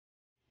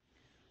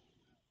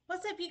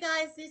What's up, you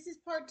guys? This is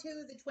part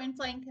two of the twin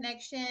flame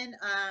connection.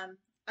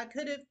 I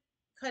could have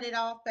cut it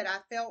off, but I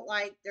felt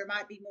like there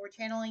might be more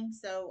channeling,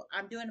 so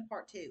I'm doing a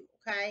part two.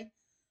 Okay.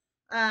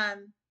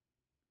 Um,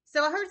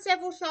 so I heard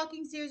several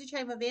shocking series of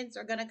chain of events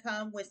are going to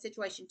come with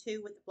situation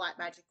two with the black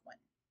magic one.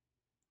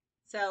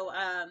 So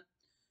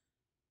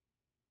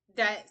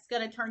that's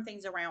going to turn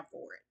things around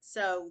for it.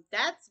 So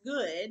that's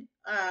good.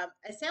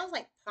 It sounds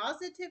like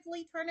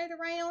positively turn it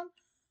around.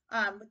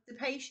 With the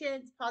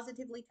patients,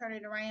 positively turn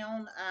it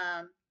around.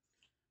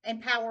 And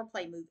power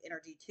play move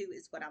energy too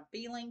is what I'm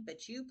feeling,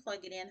 but you plug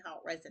it in how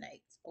it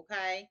resonates.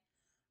 Okay.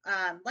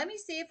 Let me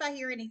see if I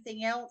hear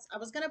anything else. I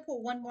was going to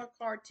pull one more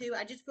card too.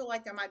 I just feel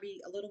like there might be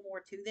a little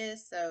more to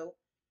this. So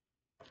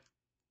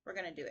we're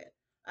going to do it.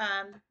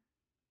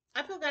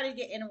 I feel guided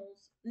to get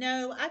animals.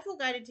 No, I feel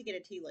guided to get a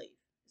tea leaf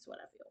is what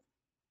I feel.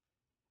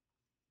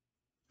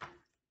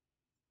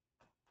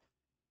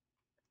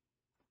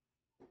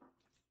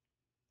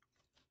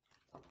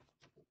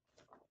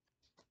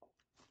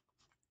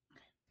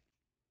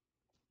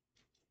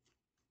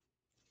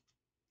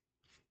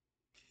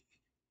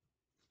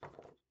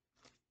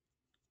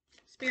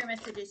 Spirit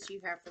messages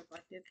you have for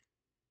collective.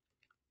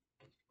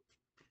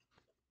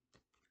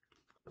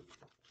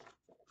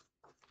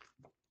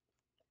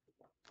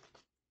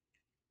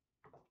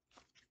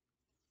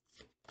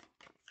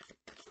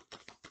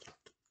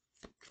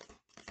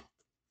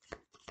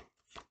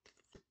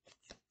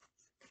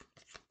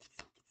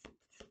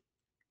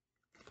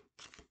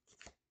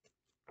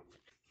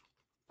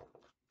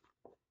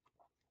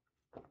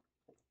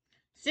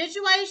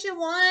 Situation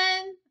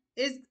one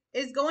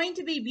is going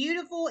to be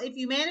beautiful if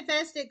you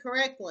manifest it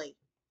correctly.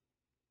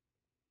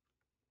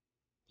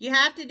 You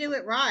have to do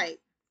it right.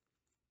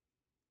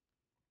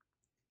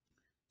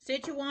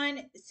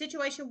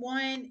 Situation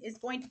one is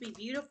going to be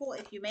beautiful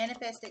if you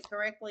manifest it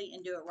correctly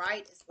and do it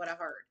right, is what I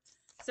heard.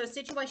 So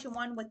situation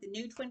one with the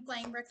new twin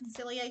flame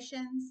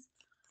reconciliations,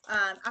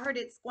 I heard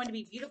it's going to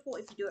be beautiful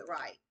if you do it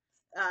right.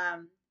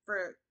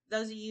 For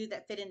those of you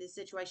that fit into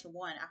situation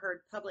one, I heard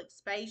public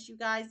space you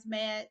guys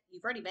met.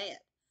 You've already met.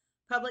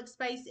 Public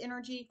space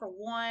energy for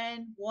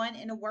one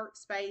in a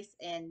workspace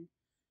and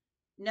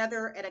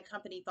another at a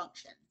company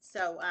function.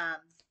 So I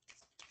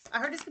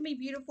heard it's going to be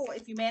beautiful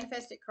if you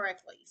manifest it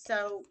correctly.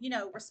 So,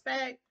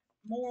 respect,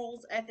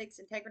 morals, ethics,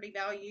 integrity,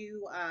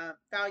 values,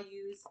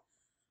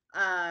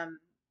 um,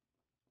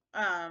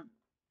 um,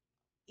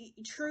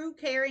 true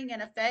caring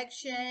and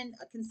affection,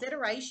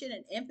 consideration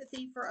and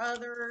empathy for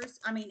others.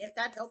 I mean, if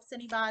that helps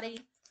anybody,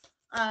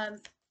 um,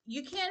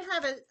 you can't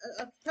have a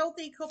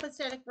healthy,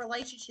 copacetic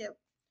relationship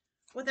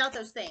without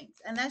those things.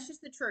 And that's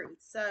just the truth.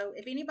 So,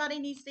 if anybody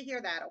needs to hear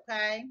that,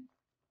 okay?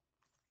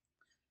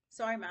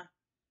 Sorry, my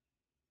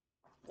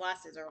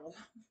glasses are a little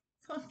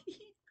funky.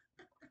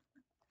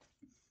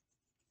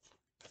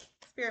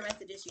 Spirit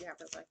messages you have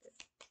reflected.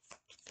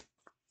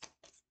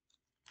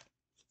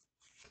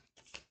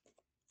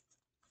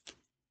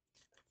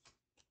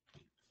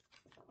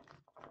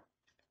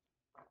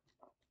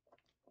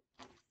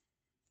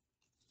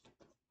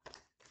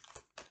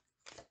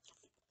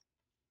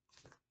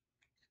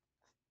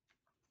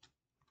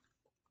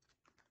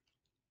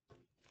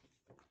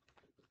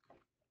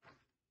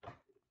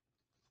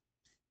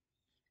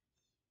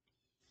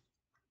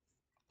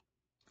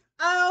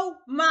 Oh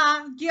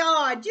my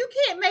God. You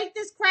can't make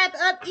this crap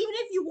up even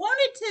if you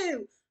wanted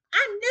to.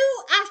 I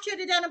knew I should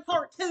have done a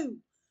part two.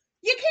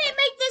 You can't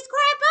make this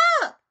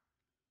crap up.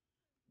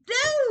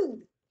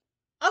 Dude.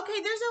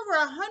 Okay, there's over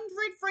 100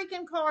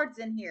 freaking cards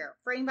in here.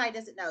 For anybody who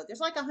doesn't know,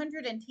 there's like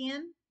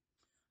 110.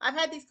 I've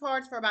had these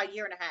cards for about a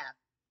year and a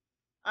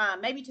half.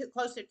 Maybe too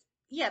close to,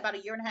 yeah, about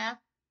a year and a half.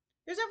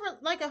 There's over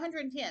like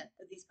 110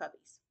 of these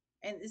puppies.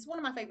 And it's one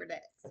of my favorite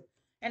decks.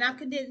 And I've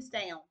condensed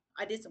down.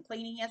 I did some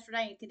cleaning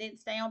yesterday and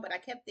condensed down, but I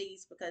kept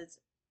these because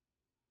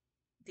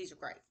these are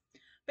great.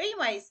 But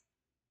anyways,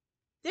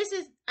 this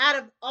is out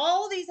of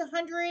all these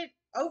 100,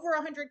 over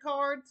 100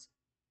 cards,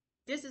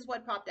 this is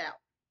what popped out.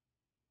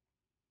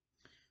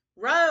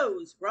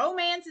 Rose,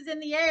 romance is in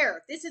the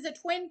air. This is a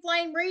twin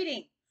flame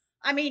reading.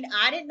 I mean,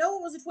 I didn't know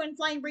it was a twin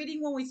flame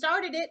reading when we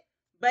started it,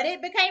 but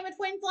it became a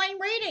twin flame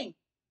reading.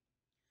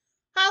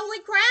 Holy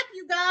crap,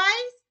 you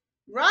guys.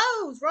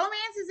 Rose,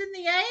 romance is in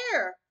the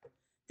air.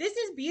 This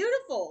is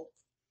beautiful.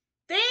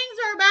 Things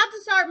are about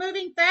to start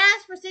moving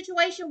fast for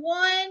situation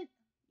one.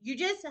 You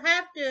just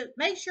have to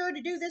make sure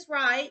to do this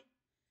right.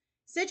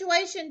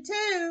 Situation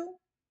two,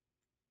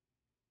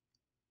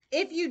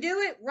 if you do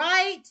it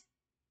right,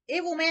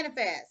 it will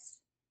manifest.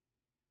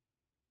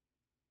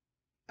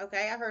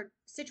 Okay, I heard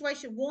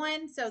situation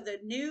one. So the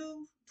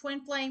new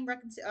twin flame,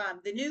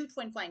 the new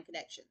twin flame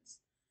connections,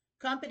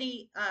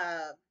 company,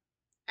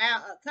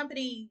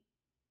 company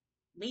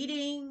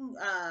meeting,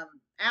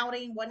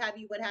 outing, what have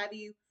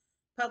you,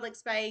 public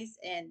space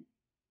and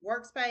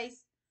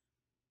workspace.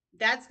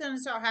 That's going to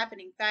start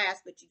happening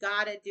fast, but you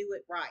got to do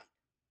it right.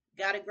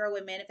 Got to grow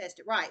and manifest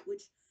it right,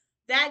 which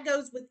that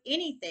goes with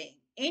anything,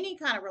 any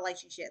kind of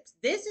relationships.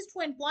 This is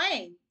twin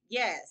flame,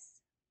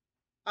 yes,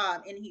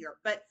 in here,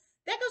 but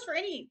that goes for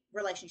any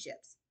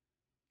relationships,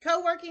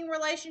 co-working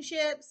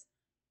relationships,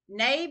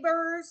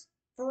 neighbors,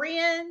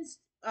 friends,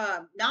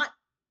 not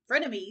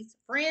frenemies,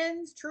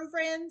 friends, true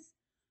friends,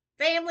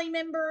 family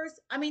members.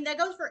 I mean, that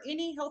goes for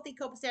any healthy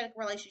copacetic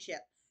relationship.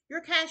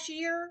 Your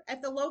cashier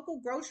at the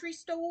local grocery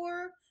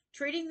store,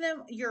 treating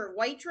them, your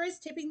waitress,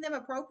 tipping them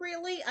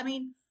appropriately. I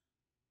mean,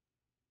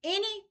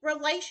 any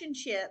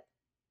relationship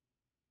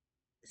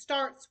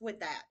starts with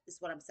that, is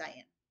what I'm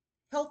saying.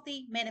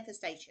 Healthy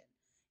manifestation,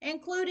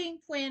 including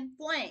twin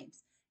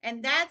flames.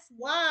 And that's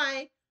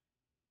why,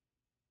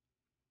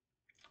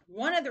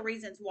 one of the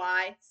reasons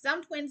why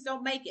some twins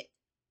don't make it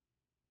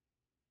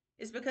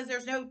is because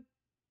there's no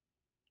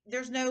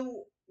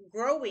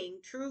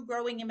true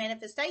growing in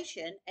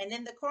manifestation, and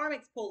then the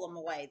karmics pull them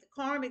away.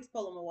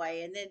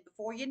 And then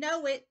before you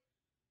know it,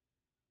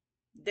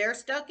 they're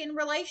stuck in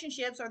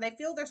relationships, or they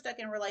feel they're stuck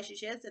in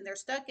relationships, and they're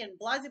stuck in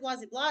blasey,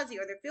 blasey, blasey,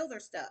 or they feel they're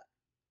stuck.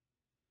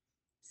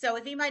 So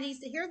if anybody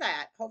needs to hear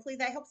that, hopefully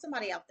that helps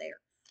somebody out there.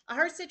 I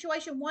heard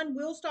situation one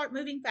will start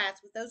moving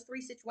fast with those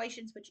three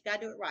situations, but you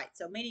got to do it right.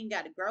 So meaning you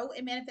got to grow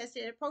and manifest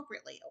it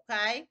appropriately,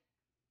 okay?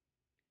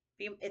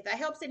 If that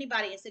helps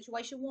anybody in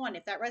situation one,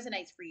 if that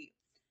resonates for you.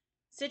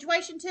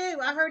 Situation two,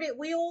 I heard it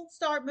will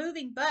start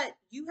moving, but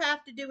you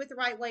have to do it the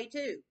right way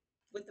too.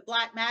 With the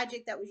black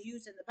magic that was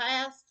used in the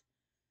past,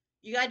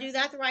 you got to do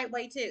that the right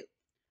way too.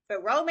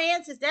 But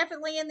romance is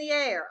definitely in the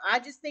air. I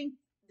just think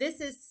this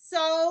is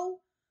so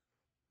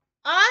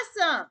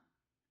awesome.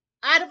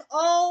 Out of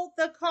all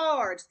the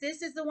cards,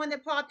 this is the one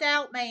that popped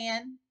out,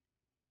 man.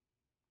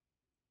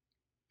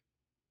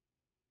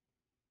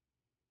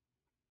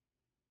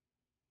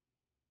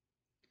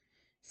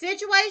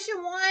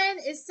 Situation one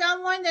is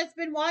someone that's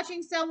been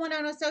watching someone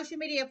on a social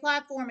media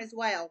platform as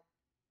well.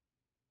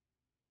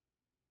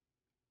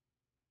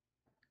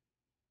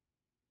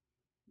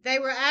 They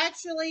were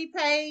actually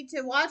paid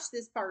to watch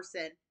this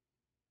person,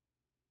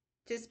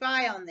 to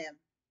spy on them.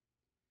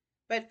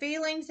 But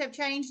feelings have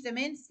changed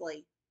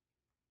immensely.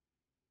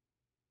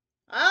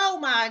 Oh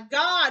my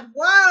God.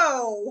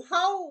 Whoa.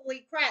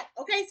 Holy crap.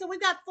 Okay, so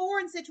we've got 4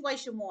 in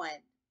situation one.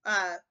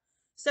 Uh,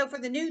 so for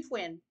the new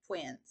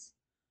twins.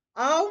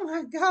 Oh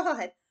my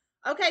God.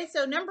 Okay,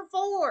 so number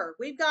 4,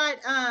 we've got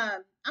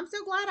I'm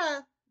so glad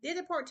I did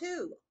a part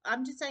 2.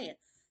 I'm just saying.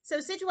 So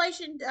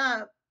situation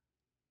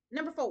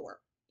number 4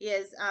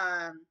 is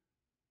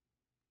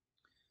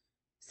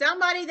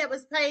somebody that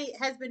was paid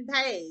has been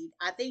paid,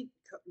 I think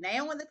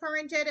now in the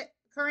current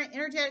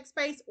energetic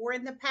space or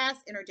in the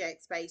past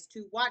energetic space,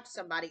 to watch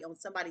somebody on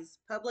somebody's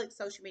public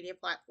social media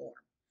platform.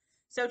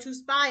 So to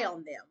spy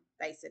on them,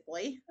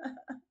 basically.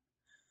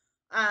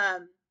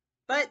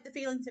 But the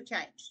feelings have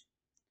changed.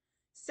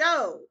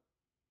 So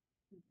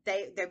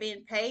they're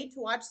being paid to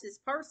watch this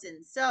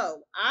person.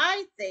 So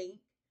I think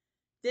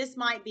this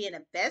might be an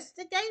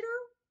investigator,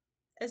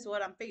 is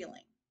what I'm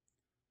feeling.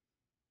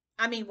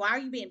 I mean, why are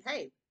you being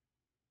paid?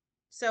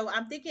 So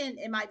I'm thinking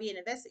it might be an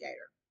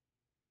investigator,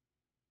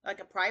 like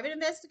a private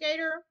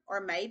investigator,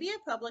 or maybe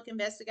a public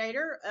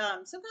investigator.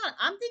 Some kind.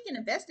 I'm thinking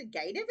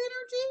investigative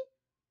energy.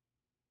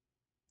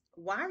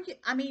 Why are you?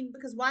 I mean,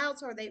 because why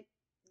else are they?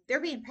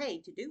 They're being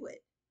paid to do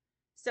it.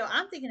 So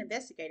I'm thinking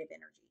investigative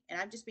energy, and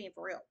I'm just being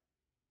for real.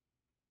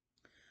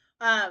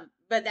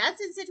 But that's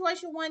in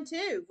situation one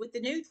too with the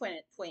new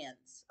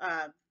twins.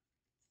 I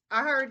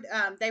heard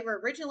they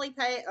were originally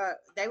paid.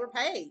 They were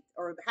paid,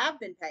 or have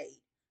been paid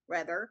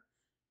rather,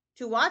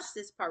 to watch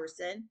this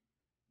person,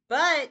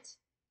 but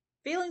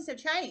feelings have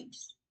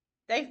changed.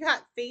 They've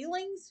got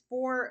feelings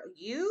for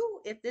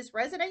you if this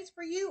resonates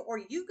for you, or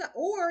you're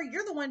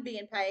the one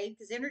being paid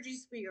because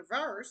energy's be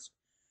reversed.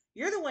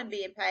 You're the one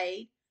being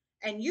paid,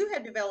 and you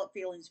have developed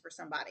feelings for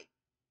somebody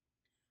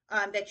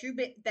that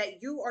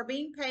you are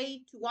being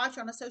paid to watch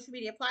on a social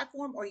media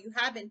platform, or you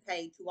have been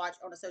paid to watch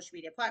on a social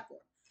media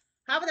platform.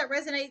 However, that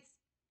resonates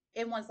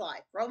in one's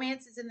life.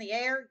 Romance is in the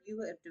air.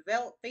 You have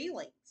developed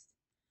feelings.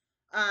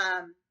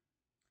 Um,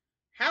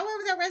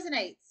 however, that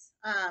resonates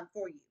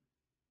for you.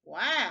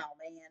 Wow,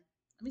 man.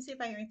 Let me see if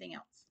I hear anything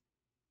else.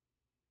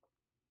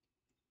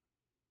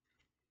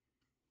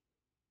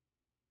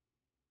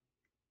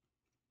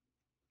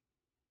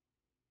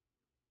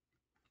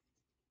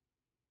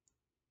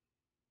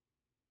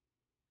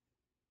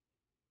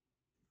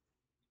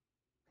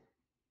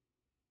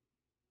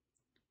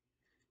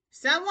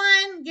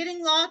 Someone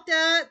getting locked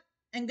up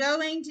and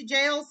going to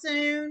jail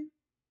soon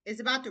is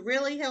about to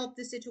really help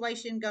the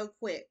situation go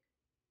quick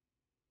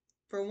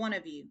for one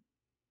of you.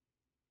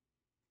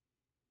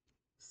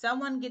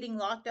 Someone getting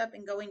locked up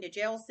and going to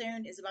jail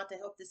soon is about to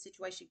help this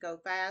situation go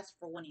fast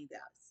for one of you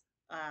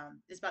guys.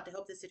 It's about to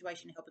help this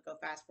situation help it go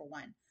fast for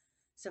one.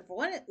 So for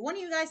one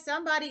of you guys,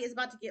 somebody is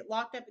about to get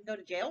locked up and go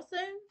to jail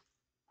soon.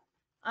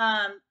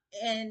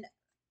 And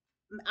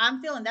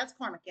I'm feeling that's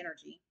karmic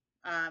energy.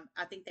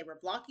 I think they were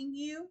blocking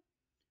you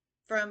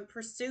from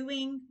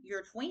pursuing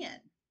your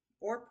twin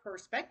or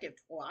prospective.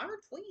 Well, our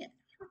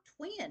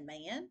twin,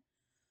 man.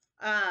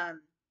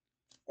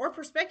 Or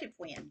prospective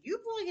twin. You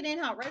plug it in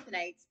how it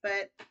resonates,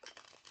 but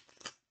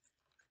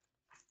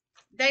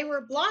they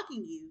were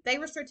blocking you. They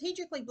were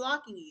strategically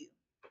blocking you.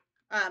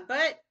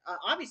 But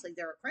obviously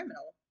they're a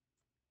criminal.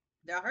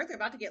 I heard they're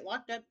about to get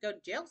locked up, go to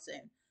jail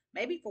soon.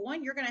 Maybe for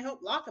one, you're going to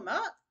help lock them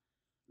up.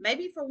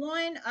 Maybe for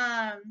one,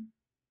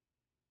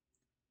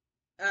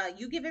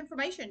 you give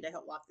information to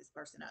help lock this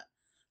person up.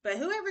 But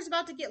whoever's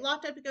about to get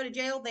locked up to go to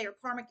jail, they are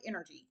karmic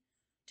energy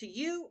to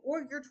you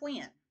or your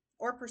twin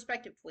or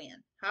prospective twin,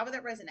 however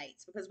that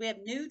resonates. Because we have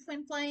new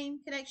twin flame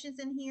connections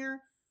in here,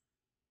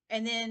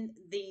 and then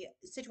the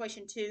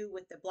situation two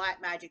with the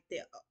black magic,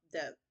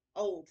 the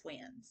old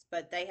twins,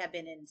 but they have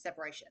been in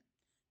separation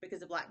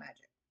because of black magic.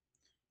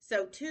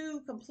 So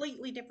two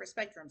completely different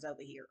spectrums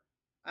over here.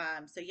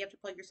 So you have to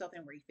plug yourself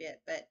in where you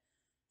fit. But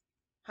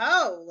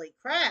holy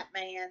crap,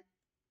 man.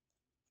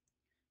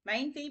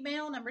 Main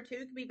female, number two,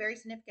 could be very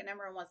significant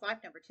number in one's life.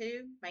 Number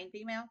two, main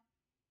female.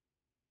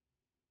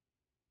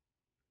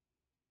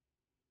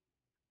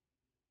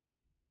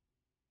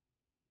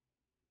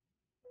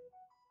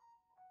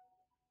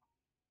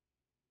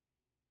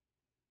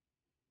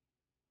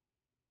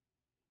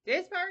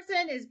 This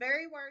person is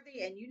very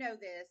worthy, and you know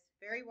this.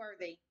 Very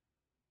worthy.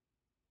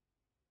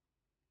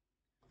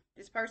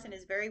 This person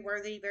is very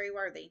worthy, very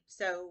worthy.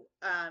 So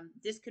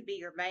this could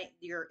be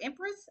your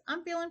empress.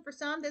 I'm feeling for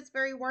some that's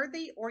very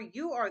worthy, or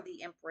you are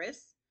the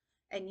empress,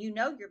 and you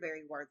know you're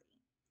very worthy.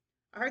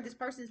 I heard this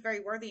person is very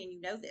worthy, and you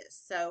know this.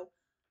 So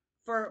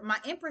for my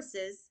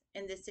empresses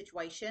in this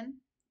situation,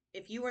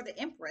 if you are the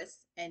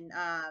empress and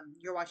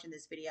you're watching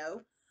this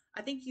video,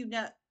 I think you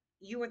know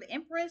you are the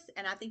empress,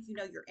 and I think you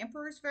know your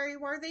emperor is very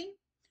worthy.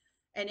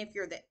 And if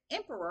you're the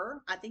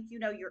emperor, I think you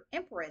know your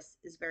empress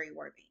is very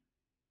worthy,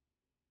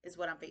 is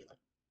what I'm feeling.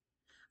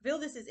 I feel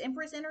this is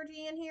empress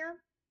energy in here,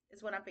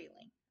 is what I'm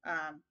feeling.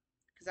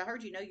 Because I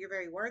heard you know you're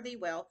very worthy.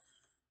 Well,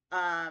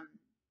 um,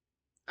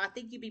 I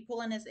think you'd be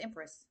pulling as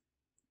empress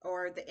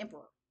or the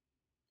emperor,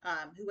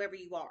 whoever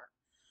you are.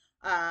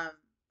 Um,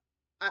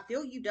 I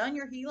feel you've done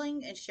your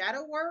healing and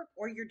shadow work,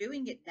 or you're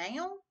doing it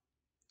now.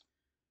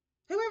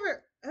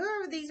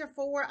 Whoever these are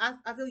for,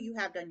 I feel you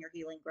have done your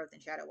healing, growth,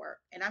 and shadow work.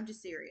 And I'm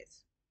just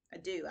serious. I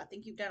do. I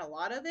think you've done a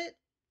lot of it,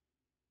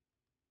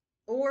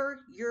 or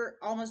you're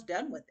almost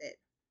done with it.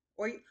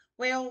 Or,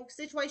 well,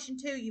 situation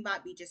two, you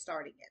might be just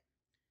starting it.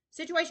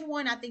 Situation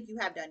one, I think you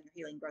have done your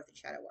healing, growth, and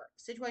shadow work.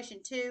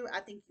 Situation two,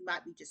 I think you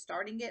might be just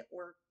starting it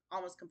or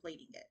almost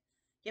completing it.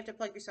 You have to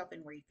plug yourself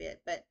in where you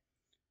fit. But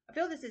I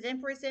feel this is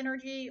Empress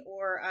energy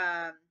or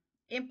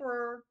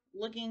Emperor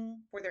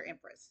looking for their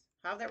Empress.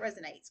 How that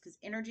resonates, because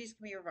energies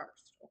can be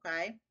reversed.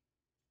 Okay.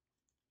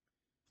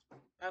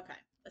 Okay.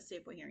 Let's see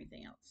if we hear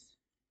anything else.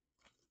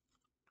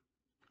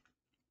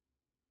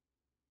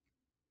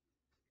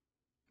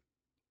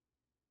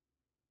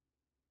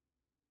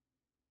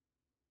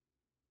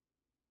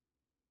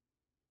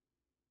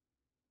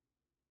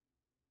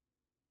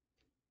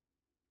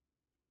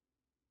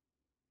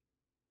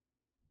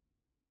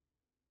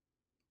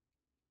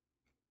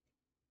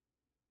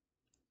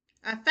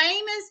 A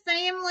famous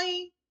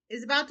family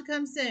is about to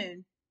come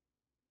soon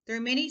through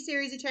many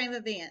series of chain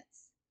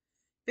events.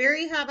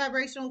 Very high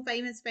vibrational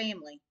famous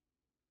family.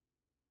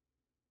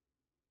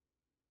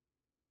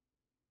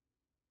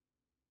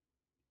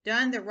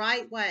 Done the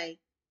right way.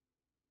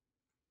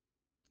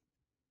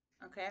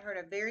 Okay, I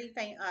heard a very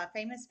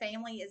famous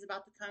family is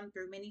about to come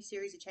through many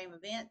series of chain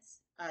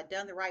events,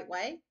 done the right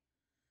way.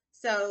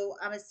 So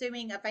I'm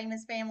assuming a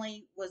famous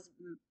family was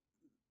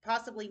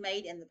possibly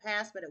made in the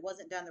past, but it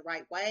wasn't done the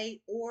right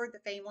way, or the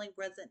family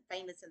wasn't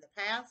famous in the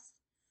past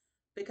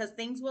because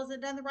things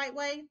wasn't done the right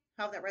way.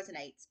 How that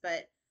resonates.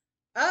 But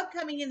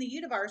upcoming in the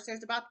universe,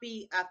 there's about to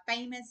be a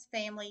famous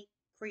family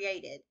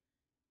created,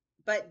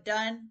 but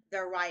done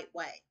the right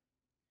way.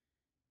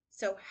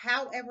 So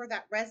however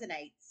that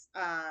resonates,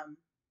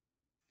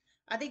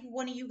 I think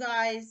one of you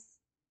guys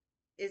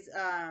is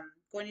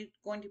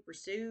going to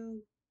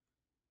pursue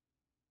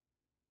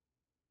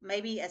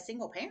maybe a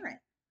single parent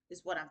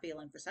is what I'm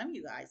feeling for some of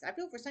you guys. I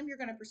feel for some you're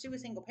going to pursue a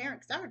single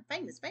parent because I heard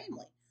famous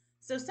family.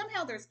 So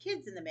somehow there's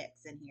kids in the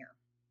mix in here.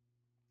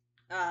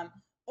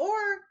 Or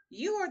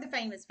you are the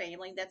famous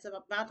family that's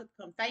about to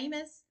become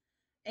famous,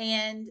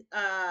 and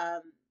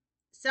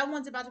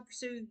someone's about to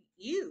pursue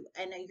you,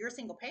 and you're a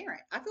single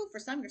parent. I feel for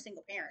some you're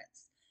single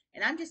parents,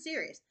 and I'm just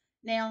serious.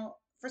 Now,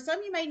 for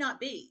some you may not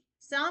be.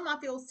 Some I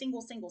feel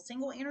single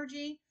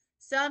energy,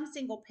 some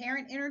single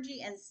parent energy,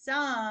 and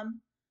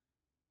some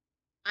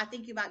I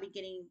think you might be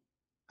getting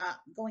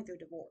going through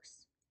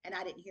divorce. And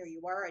I didn't hear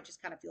you were. I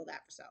just kind of feel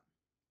that for some.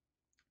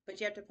 But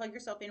you have to plug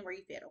yourself in where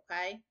you fit,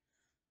 okay?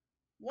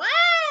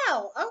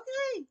 Wow.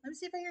 Okay. Let me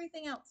see if I hear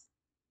anything else.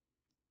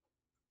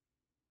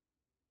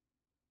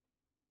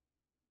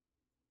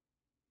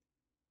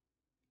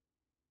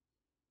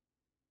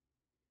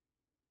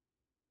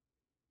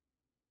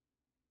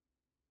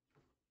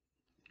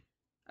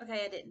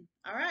 Okay, I didn't.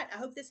 All right. I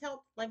hope this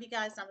helped. Love you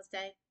guys.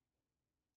 Namaste.